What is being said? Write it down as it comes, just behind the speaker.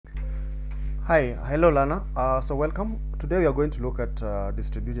Hi, hello Lana. So welcome. Today we are going to look at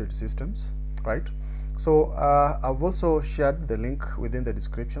distributed systems, right? So I've also shared the link within the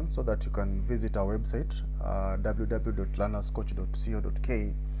description so that you can visit our website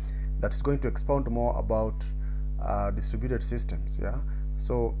www.learnerscoach.co.ke that is going to expound more about distributed systems. Yeah.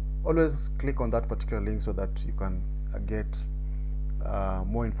 So always click on that particular link so that you can get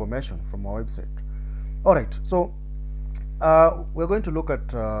more information from our website. All right. So we're going to look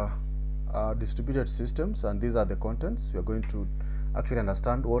at distributed systems, and these are the contents. We are going to actually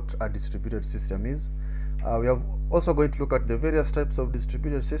understand what a distributed system is. We are also going to look at the various types of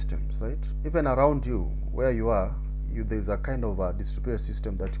distributed systems, right? Even around you, where you are, there's a kind of a distributed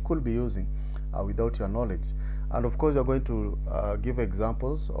system that you could be using without your knowledge. And of course, we are going to give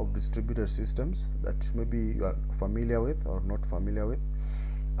examples of distributed systems that maybe you are familiar with or not familiar with.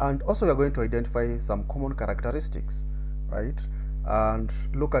 And also, we are going to identify some common characteristics, right? And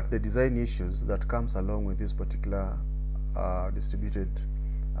look at the design issues that comes along with this particular distributed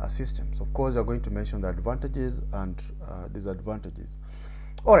systems. Of course, we are going to mention the advantages and disadvantages.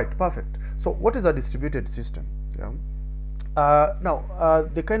 All right, perfect. So what is a distributed system? Yeah. Now,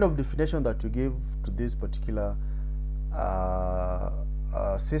 the kind of definition that we give to this particular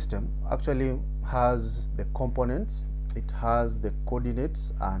system actually has the components, it has the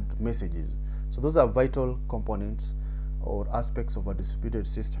coordinates and messages. So those are vital components or aspects of a distributed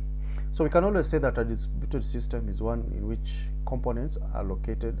system. So we can always say that a distributed system is one in which components are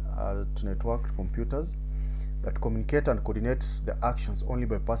located at networked computers that communicate and coordinate the actions only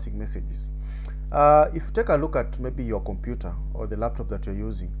by passing messages. If you take a look at maybe your computer or the laptop that you're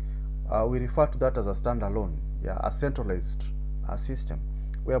using, we refer to that as a standalone, a centralized system,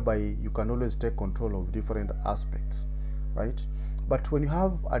 whereby you can always take control of different aspects, right? But when you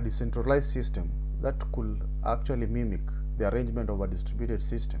have a decentralized system, that could actually mimic the arrangement of a distributed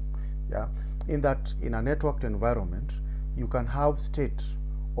system, in that in a networked environment you can have state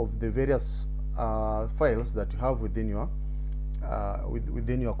of the various files that you have within your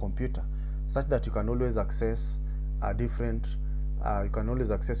computer, such that you can always access you can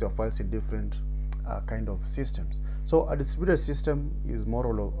always access your files in different kind of systems. So a distributed system is more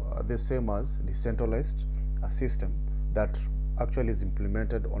or less the same as the centralized system that actually is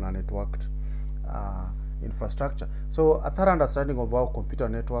implemented on a networked infrastructure. So a thorough understanding of how computer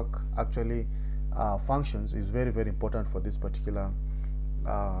network actually functions is very, very important for this particular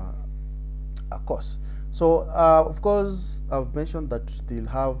course. So of course, I've mentioned that they'll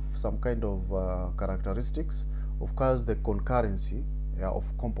have some kind of characteristics. Of course, the concurrency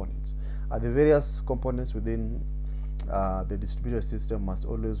of components. The various components within the distributed system must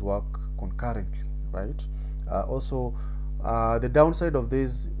always work concurrently, right? Also, the downside of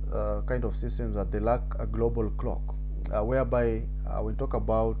these kind of systems that they lack a global clock, whereby we talk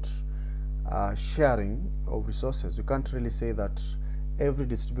about sharing of resources. You can't really say that every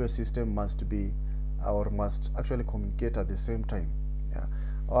distributed system must be or must actually communicate at the same time.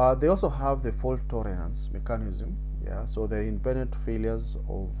 They also have the fault tolerance mechanism. So the independent failures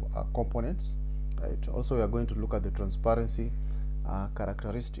of components, right? Also, we are going to look at the transparency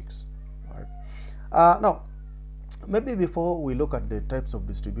characteristics, right? Now, maybe before we look at the types of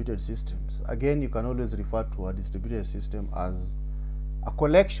distributed systems, again, you can always refer to a distributed system as a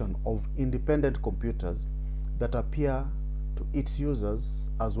collection of independent computers that appear to its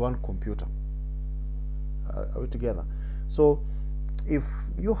users as one computer. Are we together? So if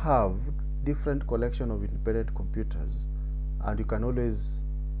you have different collection of independent computers and you can always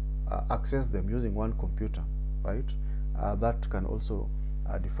access them using one computer, right? That can also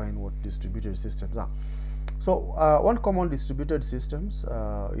define what distributed systems are. So one common distributed systems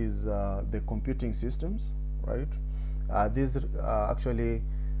is the computing systems, right? This actually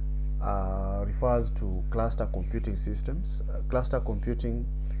refers to cluster computing systems. Cluster computing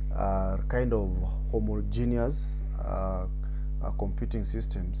are kind of homogeneous computing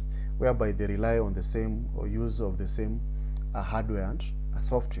systems whereby they rely on the same or use of the same hardware and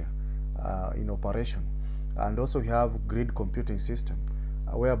software in operation. And also we have grid computing system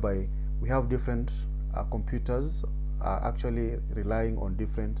whereby we have different computers actually relying on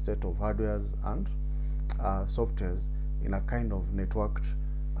different set of hardwares and softwares in a kind of networked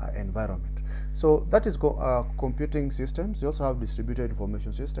environment. So that is computing systems. You also have distributed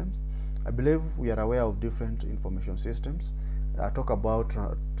information systems. I believe we are aware of different information systems. Talk about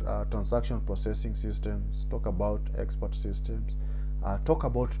transaction processing systems, talk about expert systems, talk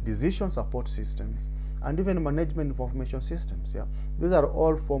about decision support systems, and even management information systems. These are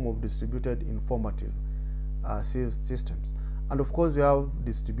all form of distributed informative systems. And of course, we have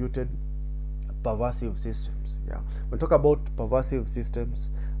distributed pervasive systems. Yeah, when we talk about pervasive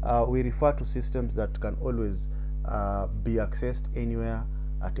systems, we refer to systems that can always be accessed anywhere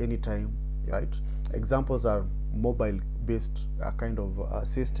at any time, right? Examples are mobile-based kind of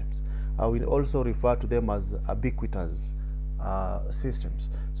systems. We also refer to them as ubiquitous systems.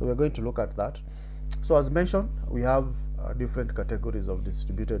 So we're going to look at that. So as mentioned, we have different categories of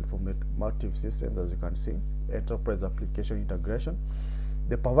distributed informative systems, as you can see. Enterprise application integration.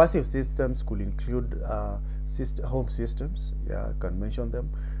 The pervasive systems could include home systems. Yeah, I can mention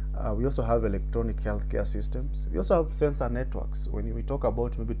them. We also have electronic healthcare systems. We also have sensor networks. When we talk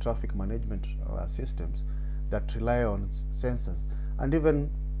about maybe traffic management systems that rely on sensors, and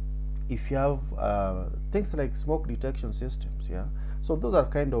even if you have things like smoke detection systems, yeah. So those are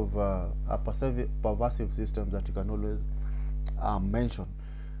kind of pervasive systems that you can always mention.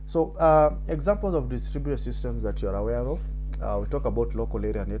 So examples of distributed systems that you are aware of, we talk about local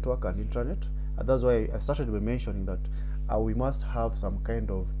area network and intranet. That's why I started by mentioning that we must have some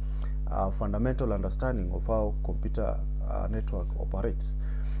kind of fundamental understanding of how computer network operates.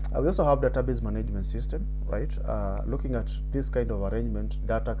 We also have database management system, right? Looking at this kind of arrangement,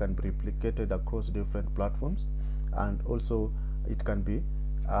 data can be replicated across different platforms, and also it can be,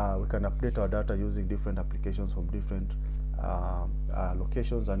 we can update our data using different applications from different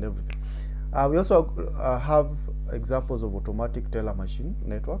locations and everything. We also have examples of automatic teller machine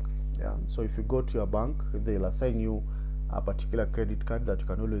network. Yeah. So if you go to your bank, they'll assign you a particular credit card that you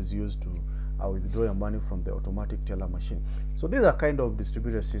can always use to withdraw your money from the automatic teller machine. So these are kind of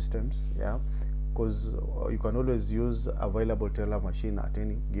distributed systems, yeah, because you can always use available teller machine at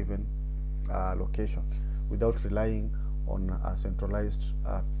any given location without relying on a centralized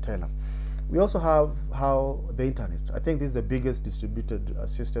teller. We also have the internet. I think this is the biggest distributed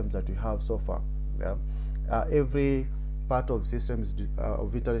systems that we have so far. Yeah? Every part of systems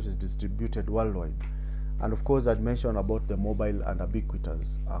of internet is distributed worldwide. And of course, I'd mentioned about the mobile and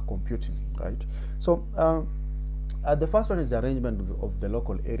ubiquitous computing, right? So the first one is the arrangement of the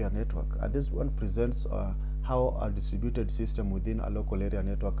local area network. And this one presents how a distributed system within a local area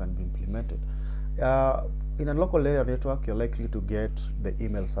network can be implemented. In a local area network, you're likely to get the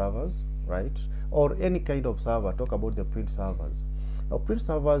email servers, right? Or any kind of server. Talk about the print servers. Now, print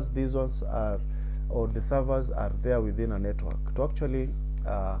servers, these ones are, or the servers are there within a network to actually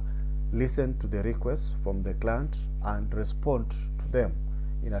listen to the requests from the client and respond to them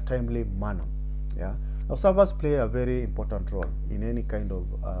in a timely manner. Yeah. Now, servers play a very important role in any kind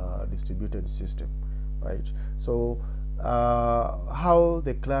of distributed system, right? So how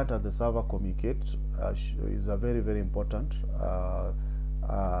the client and the server communicate is a very, very important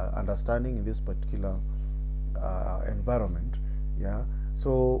understanding in this particular environment. Yeah.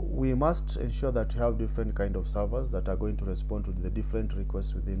 So we must ensure that you have different kind of servers that are going to respond to the different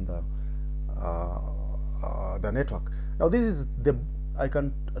requests within the network. Now, this is I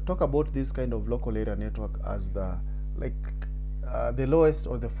can talk about this kind of local area network as the lowest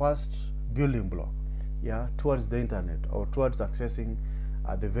or the first building block, yeah, towards the internet or towards accessing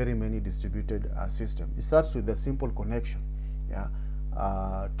the very many distributed systems. It starts with the simple connection, yeah,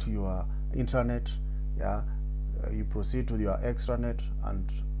 to your intranet, yeah. You proceed to your extranet,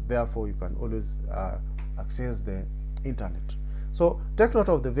 and therefore you can always access the internet. So take note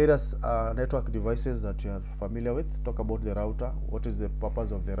of the various network devices that you are familiar with. Talk about the router. What is the purpose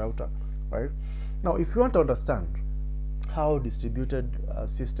of the router, right? Now, if you want to understand how distributed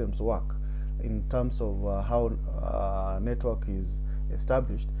systems work in terms of how network is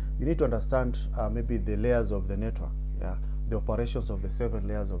established, you need to understand maybe the layers of the network, yeah, the operations of the 7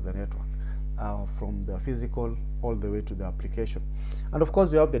 layers of the network, from the physical all the way to the application. And of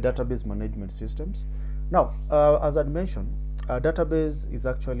course, you have the database management systems. Now, as I mentioned, a database is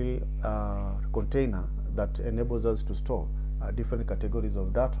actually a container that enables us to store different categories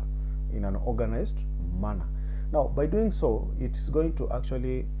of data in an organized manner. Now, by doing so, it's going to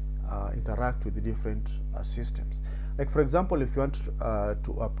actually interact with the different systems. Like, for example, if you want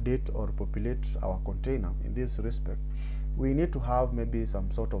to update or populate our container in this respect, we need to have maybe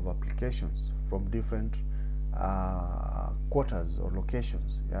some sort of applications from different quarters or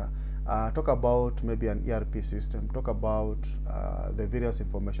locations. Yeah, talk about maybe an ERP system. Talk about the various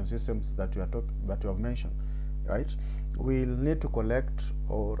information systems that you have mentioned. Right, we'll need to collect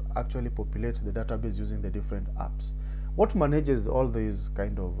or actually populate the database using the different apps. What manages all these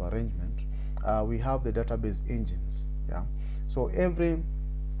kind of arrangement? We have the database engines. Yeah, so every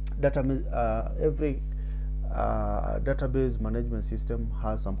database management system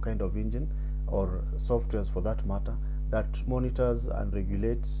has some kind of engine or softwares, for that matter, that monitors and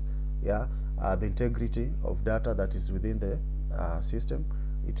regulates, yeah, the integrity of data that is within the system.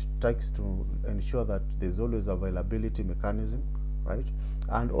 it tries to ensure that there's always availability mechanism, right?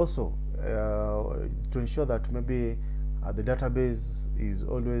 And also to ensure that maybe the database is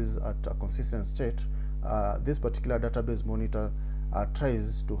always at a consistent state. This particular database monitor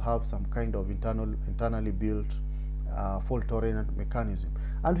tries to have some kind of internally built fault tolerant mechanism.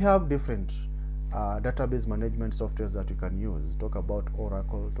 And we have different database management softwares that you can use. Talk about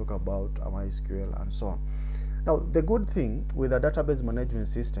Oracle, talk about MySQL, and so on. Now, the good thing with a database management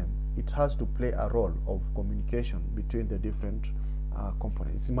system, it has to play a role of communication between the different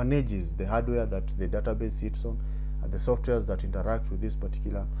components. It manages the hardware that the database sits on, the softwares that interact with this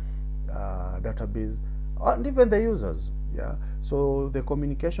particular database, and even the users. Yeah. So the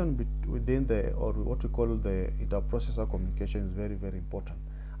communication within the, or what we call the interprocessor communication, is very, very important.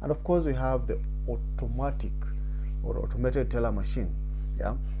 And of course, we have the automatic or automated teller machine.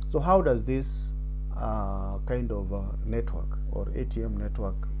 Yeah. So how does this kind of network or ATM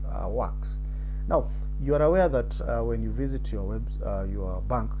network works? Now, you are aware that when you visit your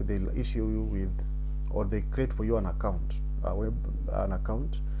bank, they'll issue you with, or they create for you an account, an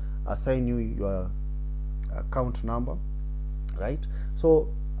account, assign you your account number, right?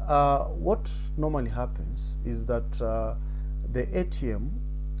 So what normally happens is that the ATM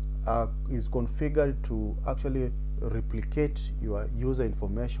is configured to actually replicate your user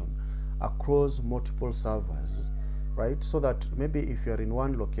information across multiple servers, right? So that maybe if you are in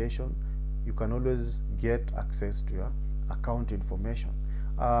one location, you can always get access to your account information.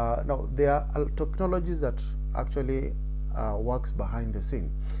 Now, there are technologies that actually works behind the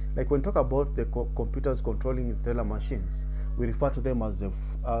scene. Like when we talk about the computers controlling the teller machines, we refer to them as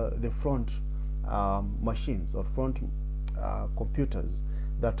the front machines or front computers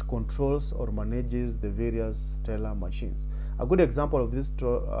that controls or manages the various teller machines. A good example of these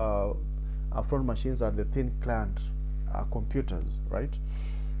front machines are the thin client computers, right?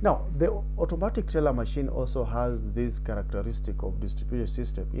 Now, the automatic teller machine also has this characteristic of distributed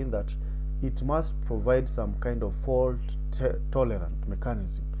system in that it must provide some kind of fault tolerant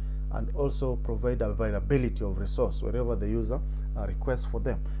mechanism and also provide availability of resource wherever the user requests for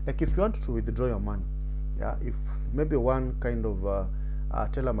them. Like if you want to withdraw your money, yeah, if maybe one kind of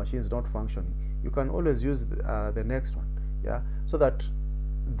teller machine is not functioning, you can always use the next one, yeah, so that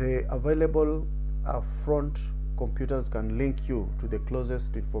the available front computers can link you to the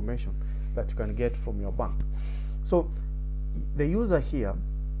closest information that you can get from your bank. So the user here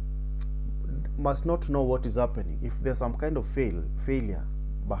must not know what is happening. If there's some kind of failure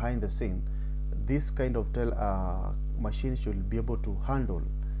behind the scene, this kind of machine should be able to handle,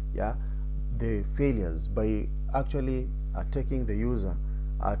 yeah, the failures by actually taking the user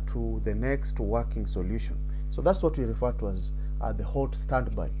to the next working solution. So that's what we refer to as the hot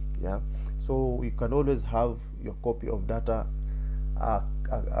standby. Yeah, so you can always have your copy of data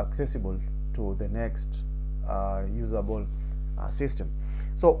accessible to the next usable system.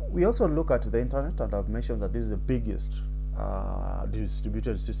 So we also look at the internet, and I've mentioned that this is the biggest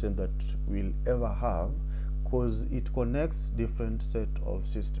distributed system that we'll ever have because it connects different set of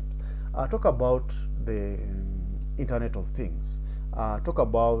systems. Talk about the Internet of Things. Talk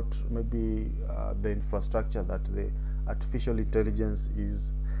about maybe the infrastructure that the artificial intelligence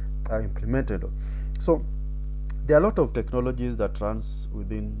is implemented. So there are a lot of technologies that runs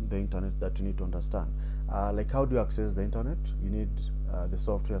within the internet that you need to understand. Like how do you access the internet? You need the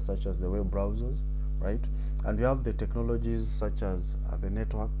software such as the web browsers, right? And you have the technologies such as the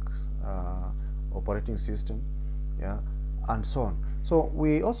network operating system, yeah, and so on. So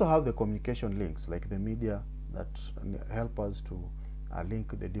we also have the communication links like the media that help us to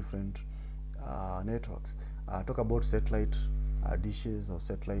link the different networks. Talk about satellite dishes or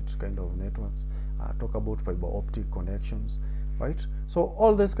satellite kind of networks. Talk about fiber optic connections, right? So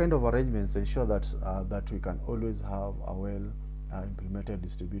all these kind of arrangements ensure that that we can always have a well implemented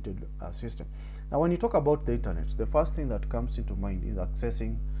distributed system. Now, when you talk about the internet, the first thing that comes into mind is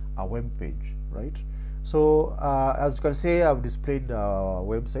accessing a web page, right? So as you can see, I've displayed a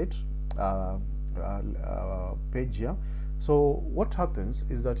website page here. So what happens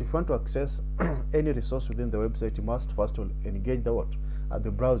is that if you want to access any resource within the website, you must first of all engage the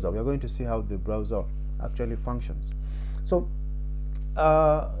the browser. We are going to see how the browser actually functions. So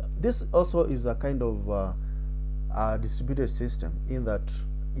this also is a kind of distributed system in that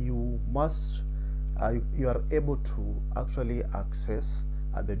you must you are able to actually access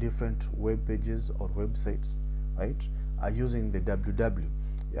the different web pages or websites, right, using the www.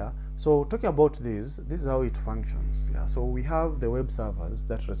 Yeah, so talking about this is how it functions. Yeah, so we have the web servers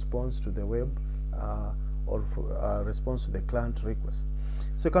that responds to the web or responds to the client request.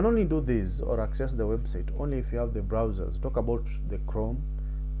 So you can only do this or access the website only if you have the browsers. Talk about the Chrome,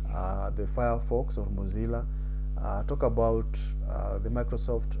 the Firefox or Mozilla, talk about the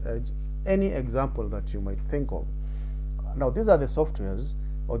Microsoft Edge, any example that you might think of. Now, these are the softwares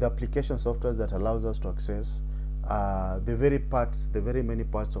or the application softwares that allows us to access the very many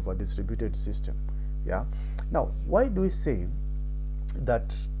parts of a distributed system. Yeah. Now, why do we say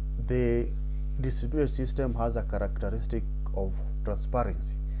that the distributed system has a characteristic of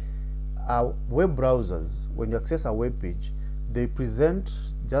transparency? Web browsers, when you access a web page, they present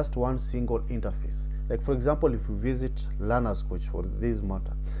just one single interface. Like, for example, if you visit Learner's Coach for this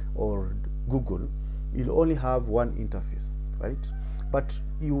matter, or Google, you'll only have one interface, right? But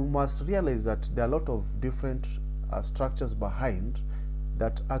you must realize that there are a lot of different structures behind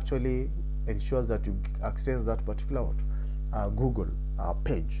that actually ensures that you access that particular Google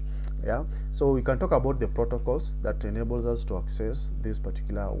page. Yeah, so we can talk about the protocols that enables us to access this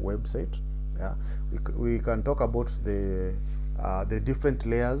particular website. Yeah, we can talk about the different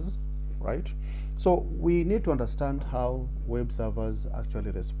layers, right? So we need to understand how web servers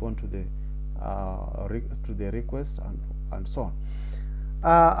actually respond to the request and so on.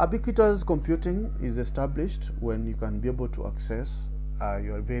 Ubiquitous computing is established when you can be able to access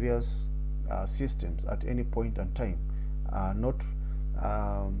your various systems at any point in time, not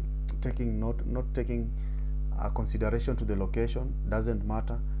taking consideration to the location. Doesn't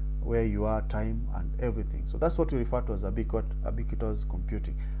matter where you are, time and everything. So that's what we refer to as ubiquitous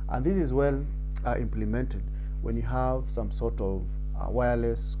computing, and this is well implemented when you have some sort of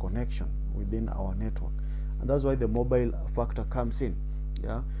wireless connection within our network, and that's why the mobile factor comes in.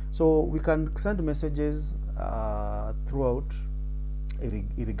 Yeah, so we can send messages throughout,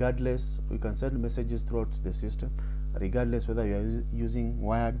 regardless. We can send messages throughout the system, regardless whether you are using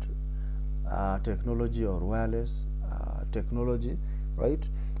wired technology or wireless technology, right?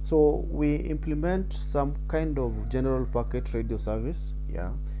 So we implement some kind of general packet radio service,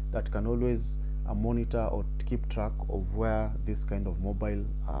 yeah, that can always monitor or keep track of where this kind of mobile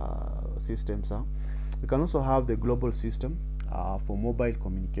systems are. We can also have the global system for mobile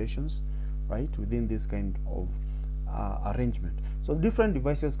communications, right, within this kind of arrangement. So different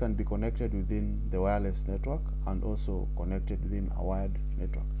devices can be connected within the wireless network and also connected within a wired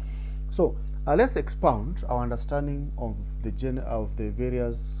network. So let's expound our understanding of the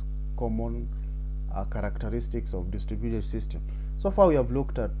various common characteristics of distributed system. So far we have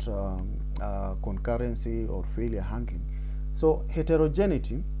looked at concurrency or failure handling. So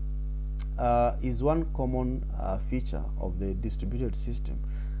heterogeneity is one common feature of the distributed system.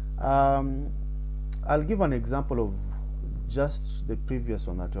 I'll give an example of just the previous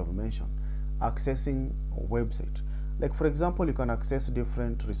one that you have mentioned, accessing a website. Like, for example, you can access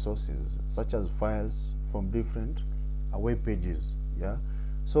different resources such as files from different web pages. Yeah,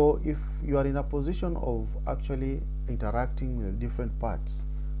 so if you are in a position of actually interacting with different parts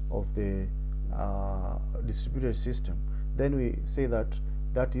of the distributed system, then we say that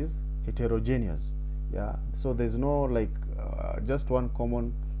that is heterogeneous. Yeah, so there's no like just one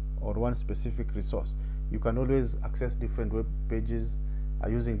common or one specific resource. You can always access different web pages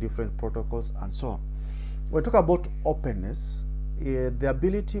using different protocols and so on. When we talk about openness, the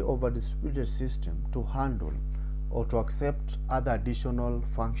ability of a distributed system to handle or to accept other additional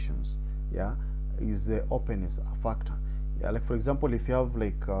functions, yeah, is the openness factor. Yeah, like, for example, if you have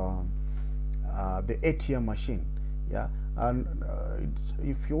like the ATM machine, yeah, and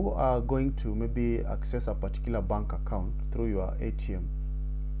if you are going to maybe access a particular bank account through your ATM,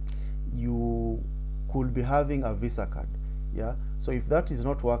 you could be having a Visa card. Yeah, so if that is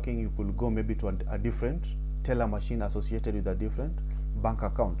not working, you could go maybe to a different teller machine associated with a different bank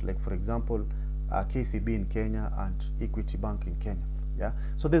account, like, for example, KCB in Kenya and Equity Bank in Kenya. Yeah,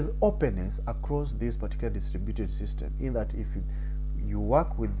 so there's openness across this particular distributed system, in that if you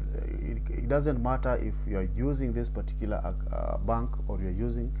work with it doesn't matter if you are using this particular bank or you're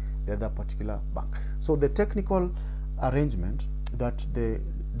using the other particular bank. So the technical arrangement that the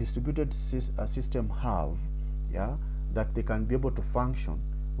distributed system have, yeah, that they can be able to function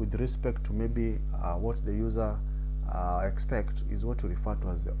with respect to maybe what the user expect, is what we refer to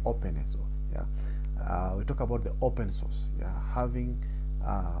as the openness. Yeah, we talk about the open source. Yeah, having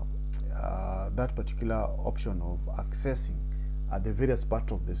that particular option of accessing the various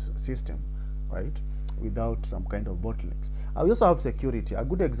parts of this system, right, without some kind of bottlenecks. We also have security. A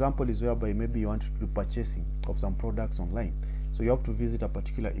good example is whereby maybe you want to do purchasing of some products online. So you have to visit a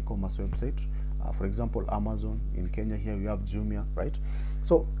particular e-commerce website. For example, Amazon. In Kenya here we have Jumia, right?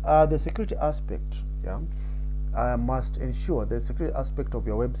 So the security aspect, yeah, must ensure, the security aspect of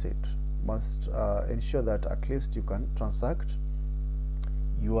your website must ensure that at least you can transact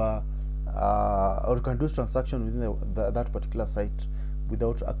your or you can do transaction within that particular site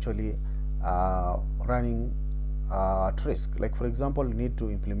without actually running at risk. Like for example, you need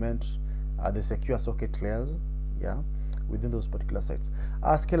to implement the secure socket layers, yeah, within those particular sites.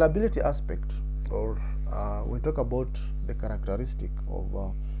 Scalability aspect, or we talk about the characteristic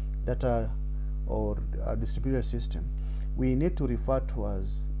of data or distributed system, we need to refer to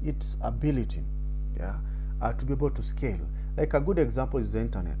as its ability, yeah, to be able to scale. Like a good example is the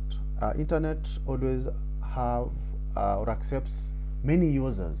internet. Internet always have or accepts many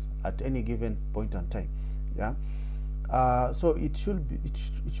users at any given point in time, yeah. So it should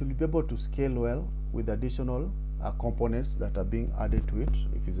be able to scale well with additional components that are being added to it,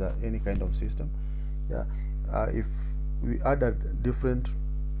 if it's any kind of system, yeah. If we add a different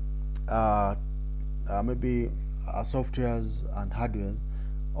maybe softwares and hardwares,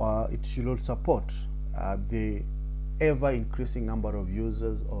 it should support the ever increasing number of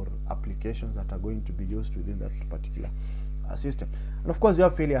users or applications that are going to be used within that particular system. And of course, you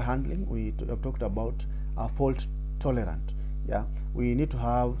have failure handling. We have talked about fault tolerant, yeah. We need to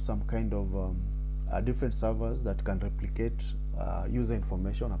have some kind of different servers that can replicate user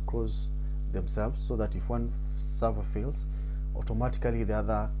information across themselves, so that if one server fails, automatically the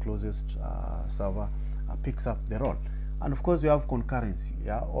other closest server picks up the role. And of course, we have concurrency,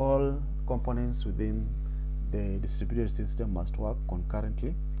 yeah. All components within the distributed system must work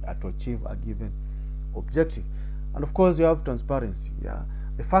concurrently to achieve a given objective. And of course, you have transparency, yeah.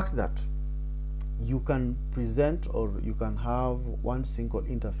 The fact that you can present or you can have one single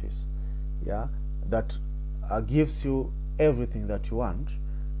interface, yeah, that gives you everything that you want,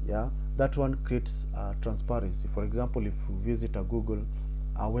 yeah, that one creates transparency. For example, if you visit a Google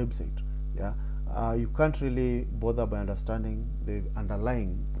website, yeah, you can't really bother by understanding the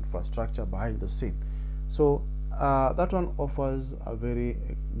underlying infrastructure behind the scene. So that one offers a very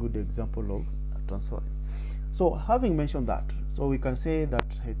good example of transparency. So having mentioned that, so we can say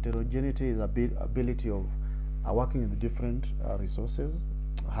that heterogeneity is ability of working with different resources,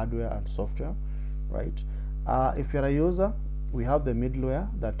 hardware and software, right? If you're a user, we have the middleware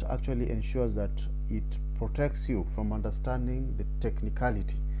that actually ensures that it protects you from understanding the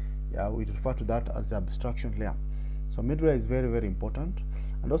technicality. Yeah, we refer to that as the abstraction layer. So middleware is very, very important.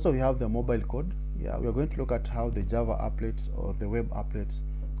 And also we have the mobile code. Yeah, we are going to look at how the Java applets or the web applets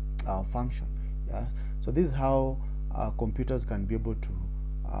function. Yeah, so this is how computers can be able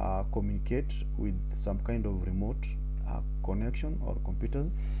to communicate with some kind of remote connection or computer.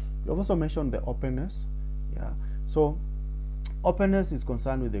 We also mentioned the openness. Yeah, so openness is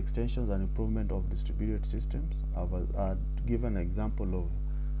concerned with the extensions and improvement of distributed systems. I've given an example of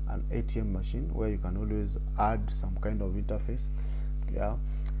an ATM machine where you can always add some kind of interface. Yeah,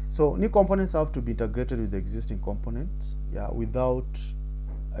 so new components have to be integrated with the existing components, yeah, without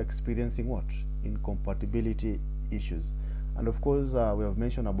experiencing what? Incompatibility issues. And of course, we have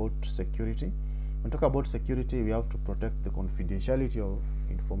mentioned about security. When we talk about security, we have to protect the confidentiality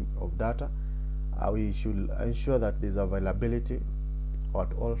of data. We should ensure that there's availability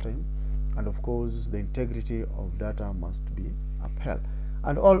at all times, and of course the integrity of data must be upheld.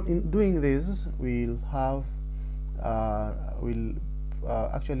 And all in doing this, we'll have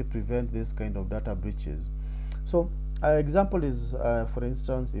actually prevent this kind of data breaches. So example is, for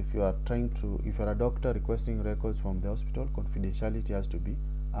instance, if you're a doctor requesting records from the hospital, confidentiality has to be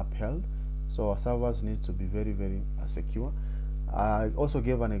upheld. So our servers need to be very, very secure. I also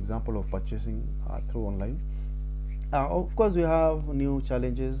gave an example of purchasing through online. Of course, we have new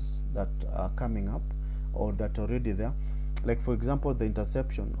challenges that are coming up or that are already there. Like for example, the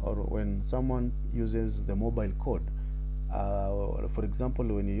interception, or when someone uses the mobile code. For example,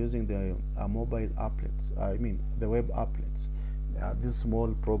 when you're using the mobile applets, I mean the web applets, these small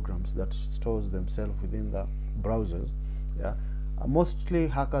programs that stores themselves within the browsers, yeah, mostly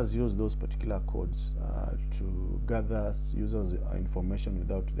hackers use those particular codes to gather users' information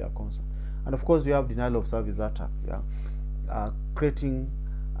without their consent. And of course, we have denial of service attack, yeah, creating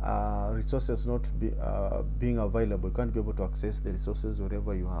resources not being available. You can't be able to access the resources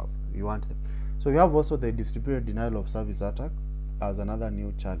wherever you want them. So we have also the distributed denial of service attack as another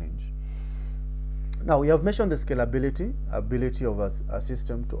new challenge. Now we have mentioned the scalability, ability of a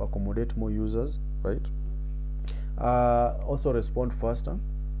system to accommodate more users, right? Also respond faster.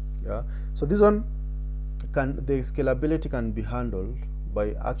 Yeah. So this one the scalability can be handled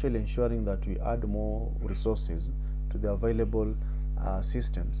by actually ensuring that we add more resources to the available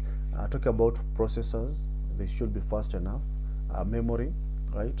systems. Talking about processors, they should be fast enough. Memory,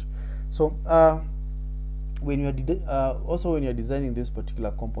 right? So when you're designing these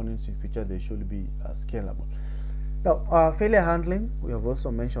particular components in future, they should be scalable. Now failure handling, we have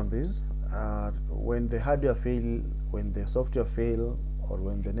also mentioned this. When the hardware fail, when the software fail, or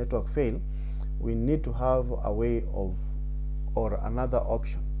when the network fail, we need to have a way of, or another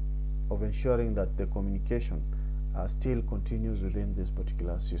option of ensuring that the communication still continues within this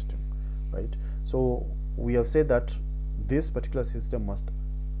particular system, right? So we have said that this particular system must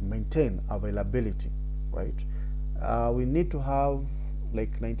maintain availability, right? We need to have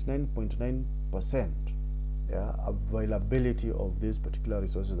like 99.9% availability of these particular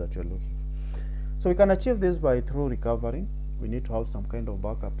resources that you're looking for. So we can achieve this by through recovering. We need to have some kind of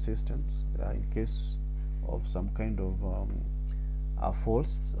backup systems in case of some kind of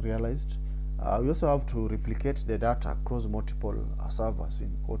faults realized. We also have to replicate the data across multiple servers in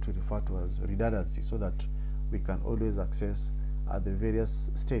what we refer to as redundancy, so that we can always access the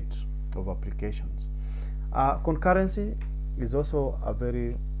various state of applications. Concurrency is also a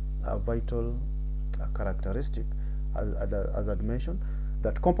very vital characteristic, as I'd mentioned,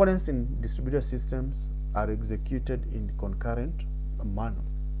 that components in distributed systems are executed in concurrent manner.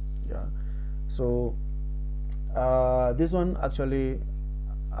 Yeah. So this one actually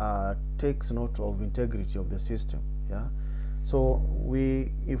takes note of integrity of the system. Yeah. So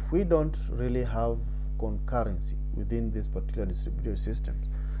if we don't really have concurrency within this particular distributed systems,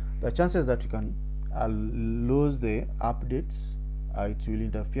 the chances that you can lose the updates, it will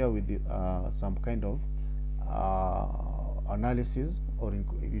interfere with the, some kind of analysis, or it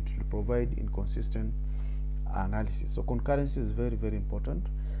will provide inconsistent analysis. So concurrency is very, very important.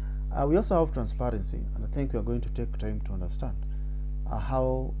 We also have transparency, and I think we are going to take time to understand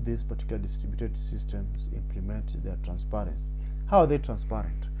how these particular distributed systems implement their transparency. How are they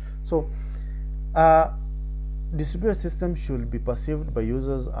transparent? So distributed systems should be perceived by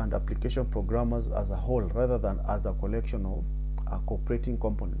users and application programmers as a whole, rather than as a collection of cooperating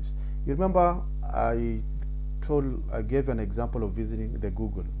components. You remember I gave an example of visiting the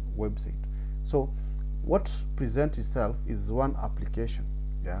Google website. So what presents itself is one application.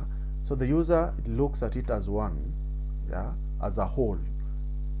 Yeah. So the user looks at it as one, yeah, as a whole,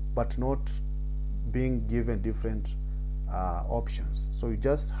 but not being given different options. So you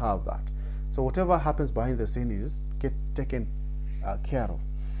just have that. So whatever happens behind the scene is taken care of.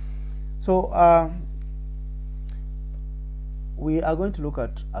 So we are going to look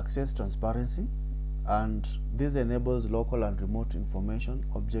at access transparency, and this enables local and remote information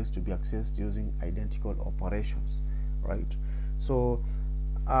objects to be accessed using identical operations, right? So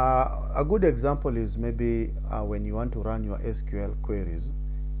a good example is maybe when you want to run your SQL queries.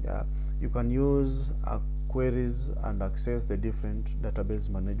 Yeah, you can use queries and access the different database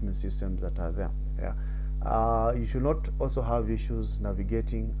management systems that are there. Yeah. You should not also have issues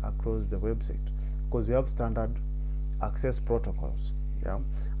navigating across the website, because we have standard access protocols. Yeah,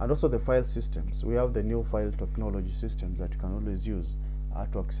 and also the file systems. We have the new file technology systems that you can always use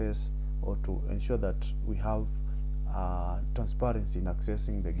to access, or to ensure that we have transparency in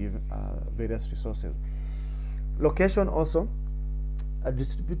accessing the given various resources. Location also. A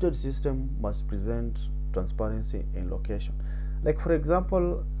distributed system must present transparency in location. Like for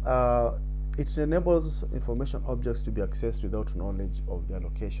example, it enables information objects to be accessed without knowledge of their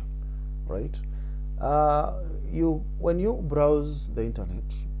location, right? When you browse the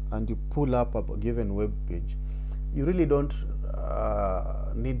internet and you pull up a given web page, you really don't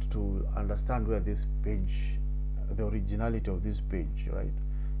need to understand where this page, the originality of this page, right?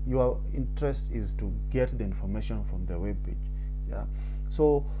 Your interest is to get the information from the web page. Yeah.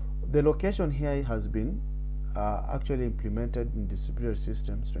 So the location here has been actually implemented in distributed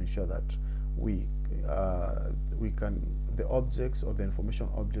systems to ensure that the objects or the information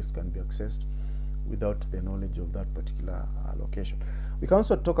objects can be accessed without the knowledge of that particular location. We can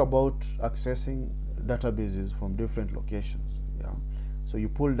also talk about accessing databases from different locations. Yeah. So you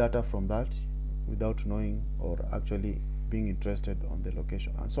pull data from that without knowing or actually being interested on the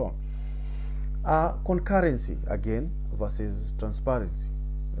location, and so on. Concurrency again versus transparency.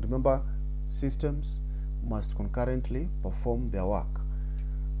 Remember, systems must concurrently perform their work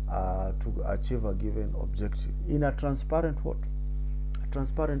to achieve a given objective in a transparent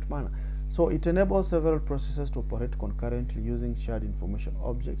manner. So it enables several processes to operate concurrently using shared information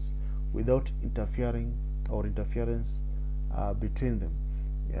objects without interference between them.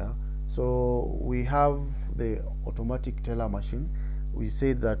 Yeah. So we have the automatic teller machine. We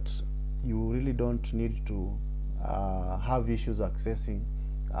say that you really don't need to have issues accessing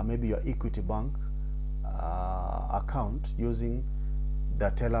maybe your Equity Bank account using the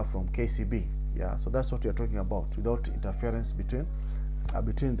teller from KCB. Yeah, so that's what you're talking about, without interference between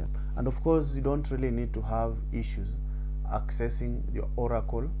them. And of course, you don't really need to have issues accessing your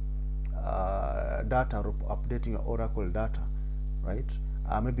Oracle data, or updating your Oracle data, right?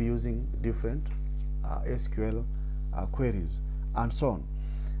 Maybe using different SQL queries. and so on.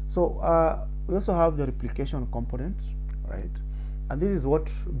 So we also have the replication component, right? And this is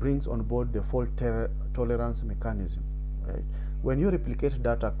what brings on board the fault tolerance mechanism, right? When you replicate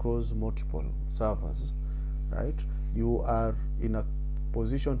data across multiple servers, right, you are in a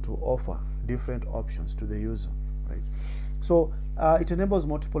position to offer different options to the user, right? So it enables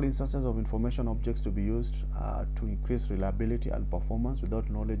multiple instances of information objects to be used to increase reliability and performance without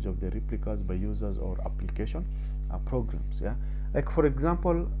knowledge of the replicas by users or application programs. Yeah, like for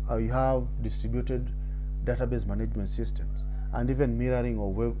example, you have distributed database management systems and even mirroring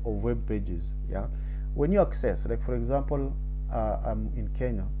of web pages. Yeah, when you access, like for example, I'm in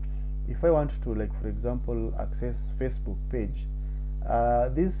Kenya. If I want to, like for example, access Facebook page,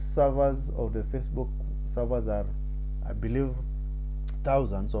 these servers of the Facebook servers are, I believe,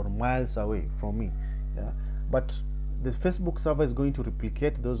 thousands or miles away from me. Yeah, but the Facebook server is going to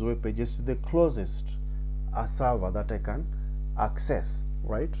replicate those web pages to the closest server that I can access,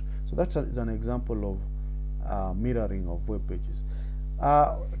 right? So that is an example of mirroring of web pages.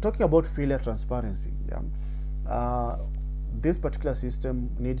 Talking about failure transparency, yeah, this particular system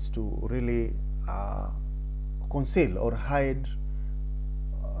needs to really conceal or hide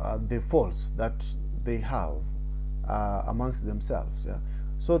the faults that they have amongst themselves, yeah,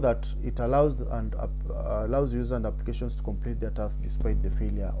 so that it allows allows users and applications to complete their tasks despite the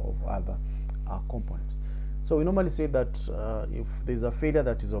failure of other components. So we normally say that if there's a failure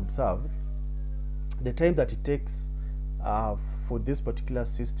that is observed, the time that it takes for this particular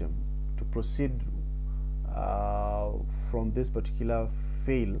system to proceed from this particular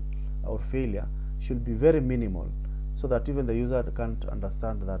failure should be very minimal, so that even the user can't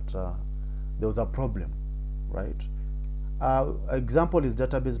understand that there was a problem, right? Example is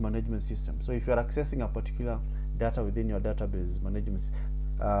database management system. So if you are accessing a particular data within your database management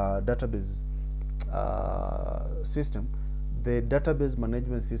system, the database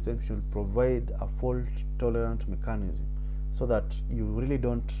management system should provide a fault tolerant mechanism so that you really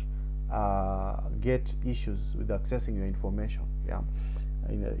don't get issues with accessing your information, yeah,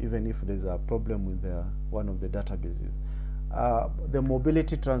 even if there's a problem with one of the databases. The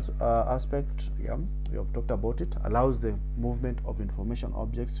mobility aspect, yeah, we have talked about it, allows the movement of information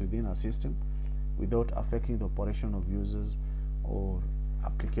objects within a system without affecting the operation of users or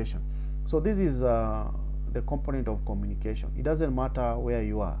application. So this is the component of communication. It doesn't matter where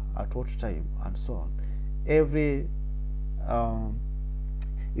you are, at what time, and so on. Every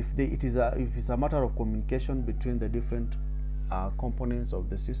if it's a matter of communication between the different components of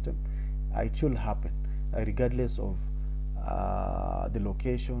the system, it should happen regardless of the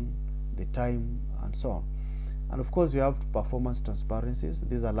location, the time, and so on. And of course, we have performance transparencies.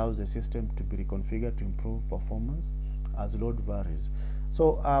 This allows the system to be reconfigured to improve performance as load varies.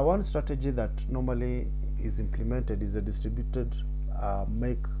 So one strategy that normally is implemented is a distributed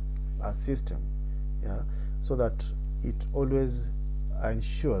make system, yeah, so that it always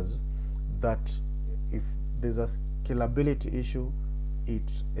ensures that if there's a scalability issue,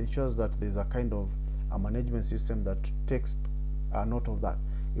 it ensures that there's a kind of a management system that takes note of that.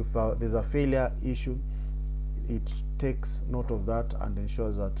 If there's a failure issue, it takes note of that and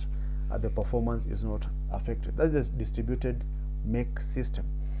ensures that the performance is not affected. That is a distributed make system.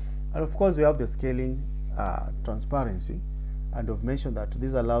 And of course, we have the scaling transparency, and I've mentioned that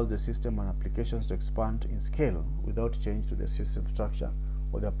this allows the system and applications to expand in scale without change to the system structure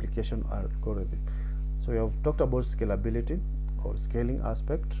or the application algorithm. So we have talked about scalability or scaling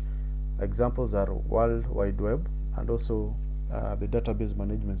aspect. Examples are World Wide Web and also the database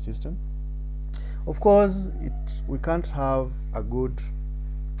management system. Of course, we can't have a good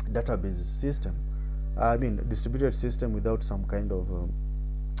database system, I mean distributed system, without some kind of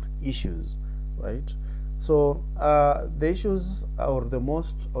issues, right? So the issues, or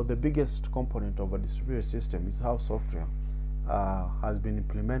the biggest component of a distributed system, is how software has been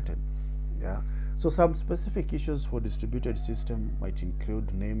implemented. Yeah. So some specific issues for distributed system might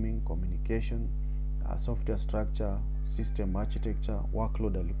include naming, communication, software structure, system architecture,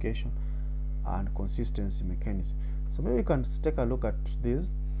 workload allocation, and consistency mechanism. So maybe we can take a look at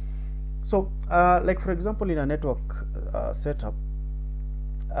this. So like for example, in a network setup,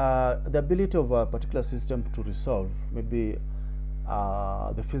 the ability of a particular system to resolve maybe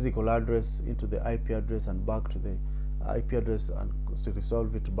the physical address into the IP address and back to the IP address, and to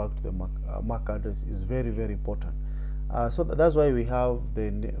resolve it back to the MAC address is very, very important. So that's why we have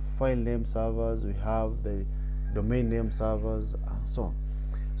the file name servers, we have the domain name servers, and so on.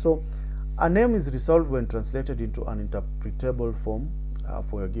 So a name is resolved when translated into an interpretable form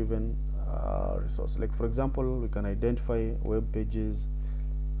for a given resource. Like for example, we can identify web pages,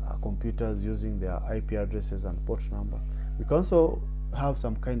 computers using their IP addresses and port number, We can also have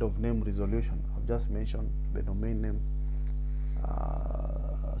some kind of name resolution. I've just mentioned the domain name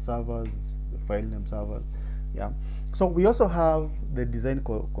servers, the file name servers. Yeah. So we also have the design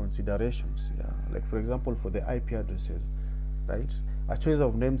considerations. Yeah. Like for example, for the IP addresses, right? A choice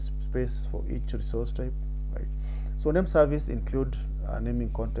of namespace for each resource type, right? So name service include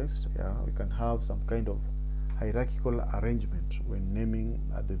naming context. Yeah. We can have some kind of hierarchical arrangement when naming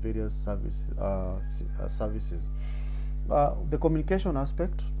the various services. The communication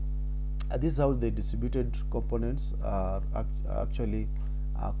aspect. This is how the distributed components actually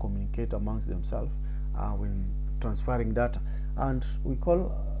communicate amongst themselves when transferring data, and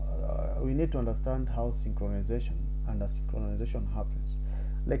we need to understand how synchronization and asynchronization happens.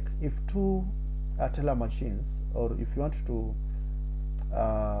 Like if two teller machines, or if you want to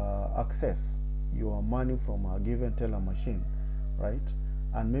access your money from a given teller machine, right,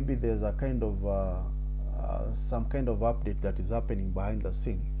 and maybe there's a kind of some kind of update that is happening behind the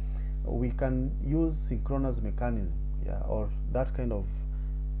scene, we can use synchronous mechanism, yeah, or that kind of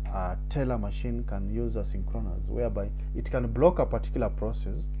teller machine can use a synchronous, whereby it can block a particular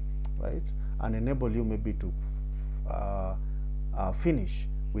process, right, and enable you maybe to finish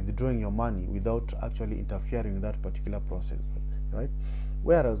withdrawing your money without actually interfering with that particular process, right?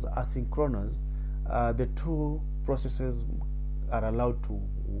 Whereas asynchronous, the two processes are allowed to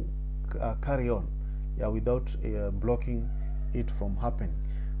carry on, yeah, without blocking it from happening.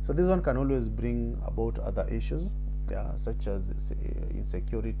 So this one can always bring about other issues, yeah, such as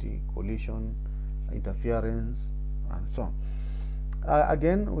insecurity, collision, interference, and so on.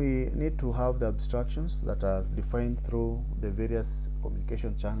 Again, we need to have the abstractions that are defined through the various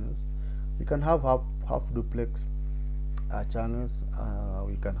communication channels. We can have half duplex channels,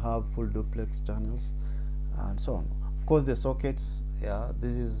 we can have full duplex channels, and so on. Of course, the sockets, yeah,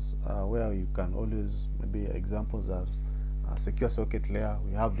 this is where you can always, maybe examples are secure socket layer.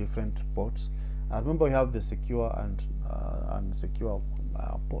 We have different ports. Remember, we have the secure and secure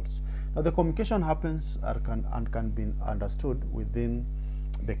ports. Now, the communication happens and can be understood within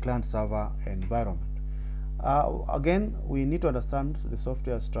the client server environment. Again, we need to understand the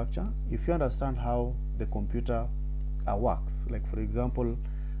software structure. If you understand how the computer works, like for example,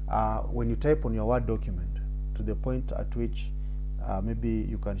 when you type on your Word document to the point at which maybe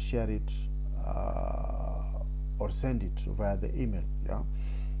you can share it or send it via the email, yeah.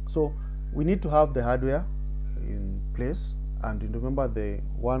 So we need to have the hardware in place, and remember, the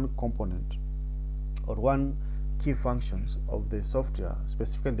one component or one key functions of the software,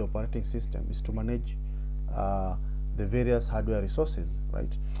 specifically the operating system, is to manage the various hardware resources,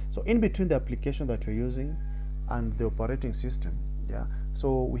 right? So in between the application that we're using and the operating system, yeah,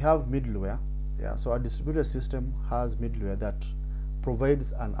 so we have middleware, yeah. So a distributed system has middleware that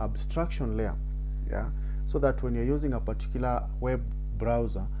provides an abstraction layer, yeah, so that when you're using a particular web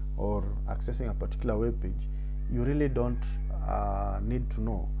browser or accessing a particular web page, you really don't need to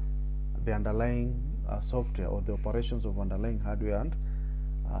know the underlying software or the operations of underlying hardware and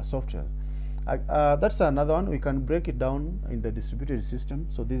software. That's another one. We can break it down in the distributed system.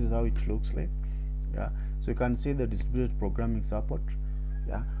 So this is how it looks like, yeah. So you can see the distributed programming support,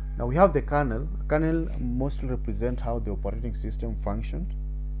 yeah. Now we have the kernel. Kernel mostly represent how the operating system functioned,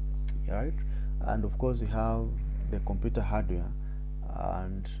 right? And of course, we have the computer hardware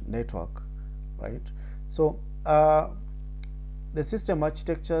and network, right? So the system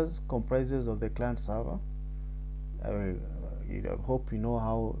architectures comprises of the client server. I hope you know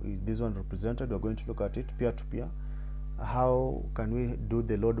how this one represented. We're going to look at it peer-to-peer. How can we do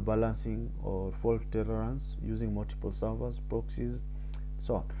the load balancing or fault tolerance using multiple servers, proxies,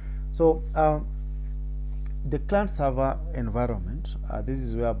 so on. So the client server environment, this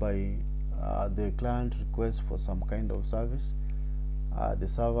is whereby the client requests for some kind of service, the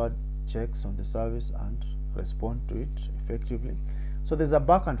server checks on the service and respond to it effectively. So there's a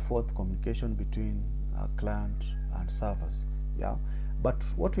back and forth communication between client and servers, yeah. But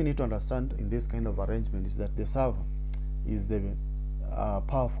what we need to understand in this kind of arrangement is that the server is the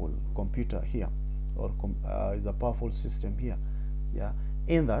powerful computer here, or is a powerful system here, yeah,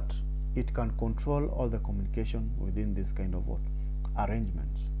 in that it can control all the communication within this kind of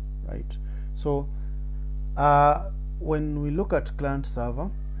arrangements, right? So when we look at client server,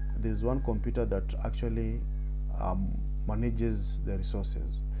 there's one computer that actually manages the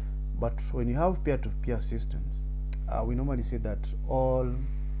resources. But when you have peer-to-peer systems, we normally say that all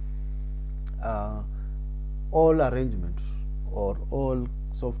arrangements or all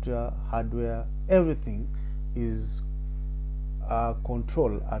software, hardware, everything is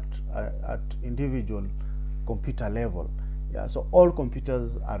controlled at individual computer level, yeah. So all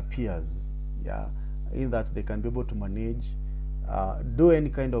computers are peers, yeah. in that they can be able to manage, do any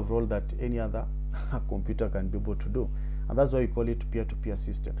kind of role that any other computer can be able to do. And that's why we call it peer-to-peer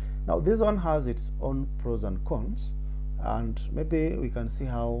system. Now, this one has its own pros and cons, and maybe we can see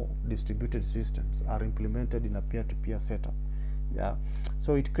how distributed systems are implemented in a peer-to-peer setup. Yeah,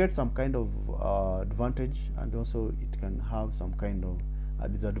 so it creates some kind of advantage, and also it can have some kind of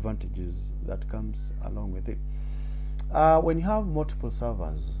disadvantages that comes along with it. When you have multiple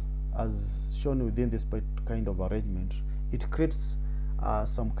servers, as shown within this kind of arrangement, it creates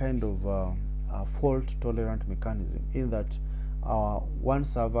some kind of fault-tolerant mechanism, in that one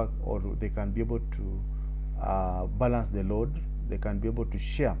server, or they can be able to balance the load, they can be able to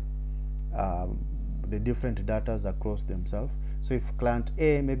share the different data across themselves. So if client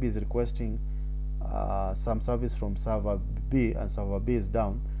A maybe is requesting some service from server B, and server B is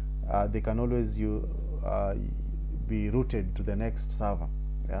down, they can always be routed to the next server.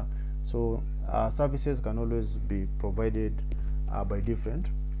 Yeah, so services can always be provided by different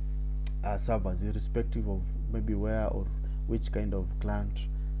servers, irrespective of maybe where or which kind of client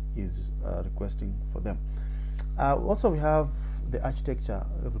is requesting for them. Also, we have the architecture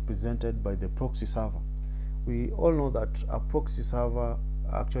represented by the proxy server. We all know that a proxy server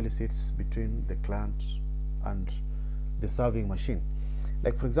actually sits between the client and the serving machine.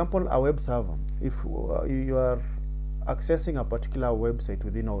 Like, for example, a web server, if you are accessing a particular website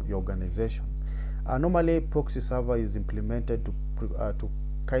within your organization, normally proxy server is implemented to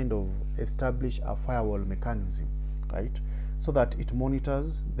kind of establish a firewall mechanism, right? So that it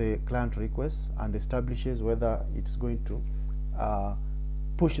monitors the client requests and establishes whether it's going to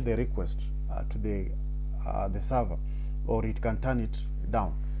push the request to the server, or it can turn it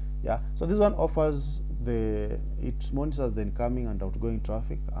down. Yeah, so this one offers it monitors the incoming and outgoing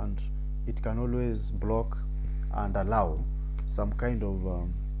traffic, and it can always block and allow some kind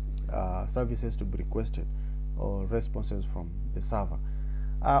of services to be requested or responses from the server.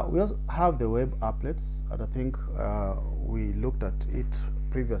 We also have the web applets, and I think we looked at it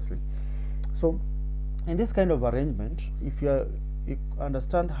previously. So in this kind of arrangement, if you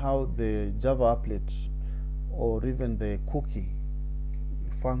understand how the Java applet or even the cookie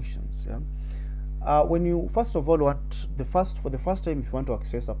functions, yeah, when you first of all for the first time, if you want to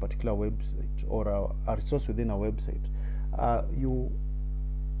access a particular website or a resource within a website, you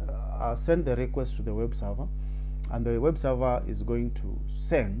send the request to the web server, and the web server is going to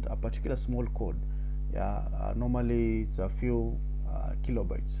send a particular small code. Yeah, normally it's a few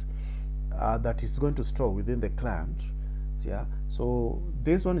kilobytes that is going to store within the client. Yeah, so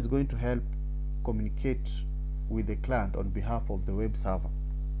this one is going to help communicate with the client on behalf of the web server.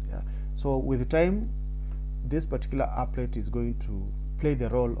 Yeah, so with time, this particular applet is going to play the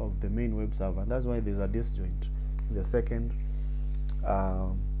role of the main web server, and that's why there's a disjoint in the second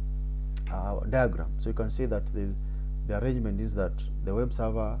diagram. So you can see that the arrangement is that the web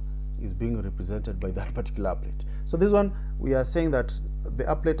server is being represented by that particular applet. So this one, we are saying that the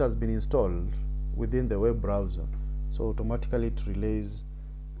applet has been installed within the web browser, so automatically it relays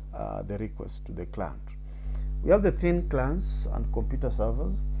the request to the client. We have the thin clients and computer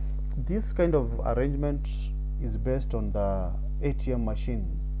servers. This kind of arrangement is based on the ATM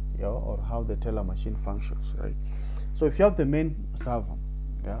machine, yeah, or how the teller machine functions, right? So if you have the main server,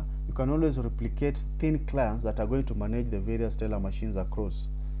 yeah, you can always replicate thin clients that are going to manage the various teller machines across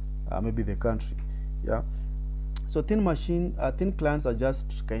maybe the country. Yeah, so thin clients are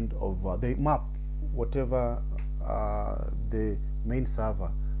just kind of they map whatever the main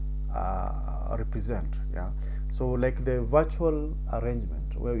server represent. Yeah, so like the virtual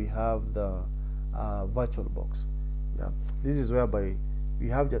arrangement where we have the virtual box. Yeah, this is whereby we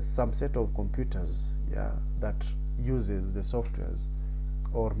have just some set of computers, yeah, that uses the softwares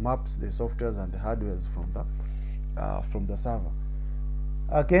or maps the softwares and the hardwares from the server.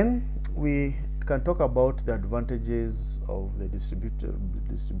 Again, we can talk about the advantages of the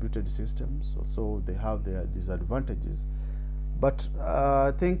distributed systems. Also, they have their disadvantages, but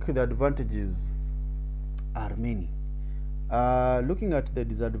I think the advantages are many. Looking at the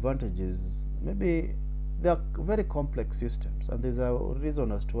disadvantages, maybe they are very complex systems, and there's a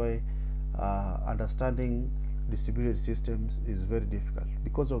reason as to why understanding distributed systems is very difficult,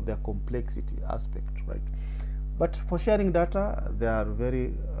 because of their complexity aspect, right? But for sharing data, they are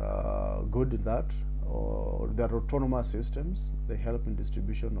very good in that, or they are autonomous systems. They help in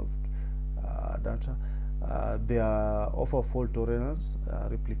distribution of data. They offer fault tolerance,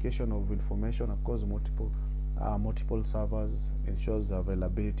 replication of information across multiple servers, ensures the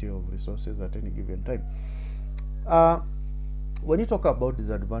availability of resources at any given time. When you talk about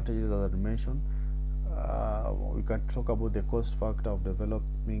disadvantages, as I mentioned, we can talk about the cost factor of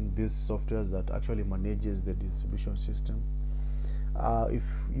developing these softwares that actually manages the distribution system. If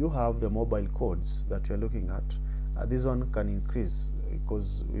you have the mobile codes that you're looking at, this one can increase,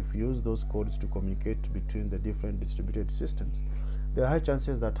 because if you use those codes to communicate between the different distributed systems, there are high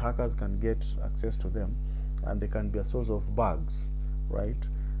chances that hackers can get access to them, and they can be a source of bugs, right?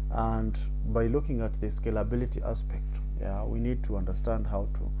 And by looking at the scalability aspect, we need to understand how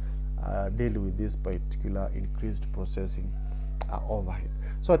to deal with this particular increased processing overhead.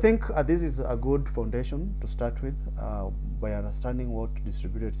 So I think this is a good foundation to start with, by understanding what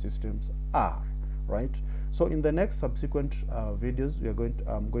distributed systems are, right? So in the next subsequent videos,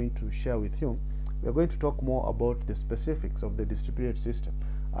 I'm going to share with you, we are going to talk more about the specifics of the distributed system,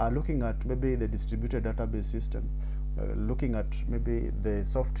 looking at maybe the distributed database system, looking at maybe the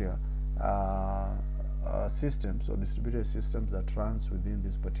software systems or distributed systems that runs within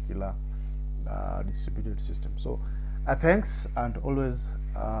this particular distributed system. So thanks, and always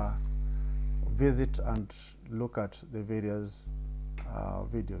visit and look at the various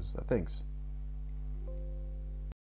videos. Thanks.